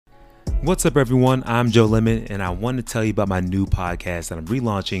What's up, everyone? I'm Joe Lemon, and I want to tell you about my new podcast that I'm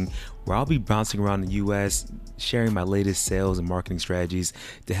relaunching, where I'll be bouncing around the U.S., sharing my latest sales and marketing strategies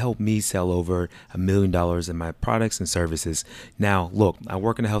to help me sell over $1 million in my products and services. Now, look, I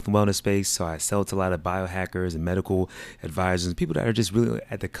work in the health and wellness space, so I sell to a lot of biohackers and medical advisors and people that are just really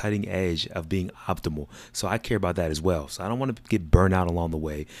at the cutting edge of being optimal. So I care about that as well. So I don't want to get burnt out along the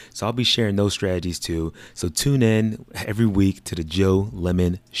way. So I'll be sharing those strategies too. So tune in every week to the Joe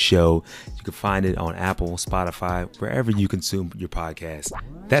Lemon Show. You can find it on Apple, Spotify, wherever you consume your podcast.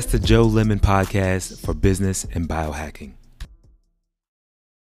 That's the Joe Lemon Podcast for business and biohacking.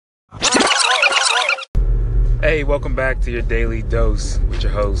 Hey, welcome back to your daily dose with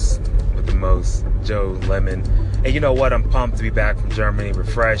your host with the most, Joe Lemon. And you know what? I'm pumped to be back from Germany,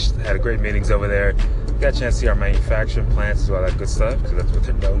 refreshed. Had a great meetings over there. Got a chance to see our manufacturing plants, do all that good stuff, because that's what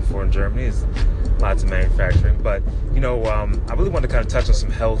they're known for in Germany, is lots of manufacturing. But I really wanted to kind of touch on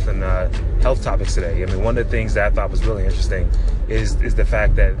some health and health topics today. I mean, one of the things that I thought was really interesting is the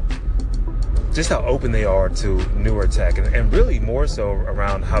fact that just how open they are to newer tech, and really more so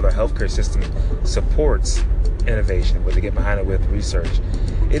around how their healthcare system supports innovation, where they get behind it with research.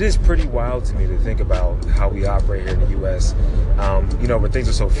 It is pretty wild to me to think about how we operate here in the U.S., where things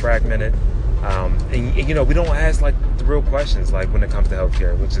are so fragmented. And we don't ask like the real questions, like when it comes to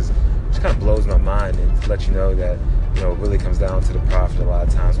healthcare, which kind of blows my mind, and lets you know that it really comes down to the profit a lot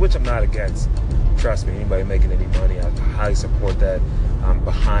of times, which I'm not against. Trust me, anybody making any money, I highly support that.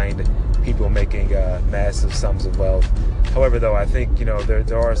 Behind people making massive sums of wealth. However, though, I think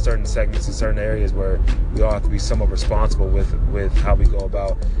there are certain segments in certain areas where we all have to be somewhat responsible with how we go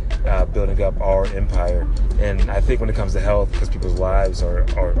about building up our empire. And I think when it comes to health, because people's lives are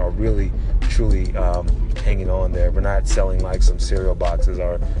really truly hanging on there. We're not selling like some cereal boxes,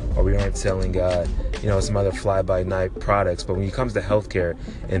 or we aren't selling some other fly-by-night products. But when it comes to healthcare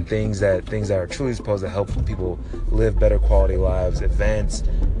and things that are truly supposed to help people live better quality lives, advance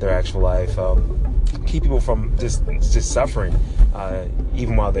their actual life, keep people from just suffering,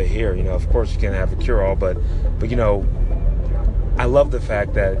 even while they're here. Of course you can't have a cure-all, but I love the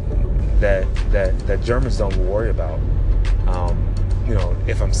fact that Germans don't worry about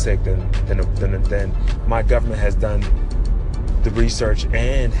if I'm sick, then my government has done the research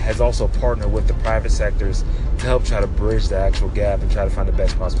and has also partnered with the private sectors to help try to bridge the actual gap and try to find the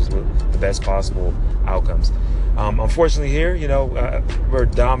best possible outcomes. Unfortunately, here, we're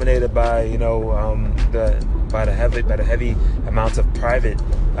dominated by the heavy amounts of private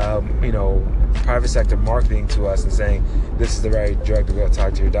sector marketing to us and saying this is the right drug to go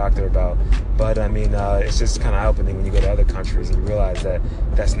talk to your doctor about. But I mean, it's just kind of eye-opening when you go to other countries and you realize that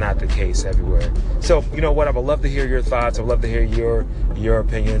that's not the case everywhere. So you know what? I would love to hear your thoughts. I would love to hear your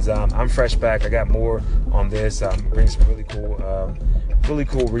opinions. I'm fresh back. I got more on this. Bring some really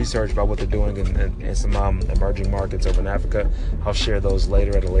cool research about what they're doing in some emerging markets over in Africa. I'll share those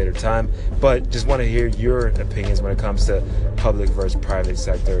later at a later time. But just want to hear your opinions when it comes to public versus private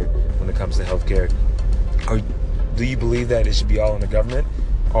sector when it comes to healthcare. Do you believe that it should be all in the government?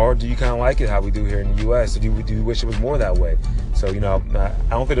 Or do you kind of like it how we do here in the U.S.? Or do you wish it was more that way? So, I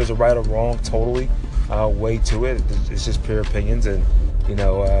don't think there's a right or wrong totally way to it. It's just pure opinions. And,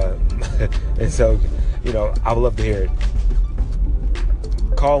 and so, I would love to hear it.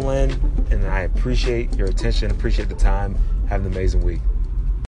 Call in, and I appreciate your attention, appreciate the time. Have an amazing week.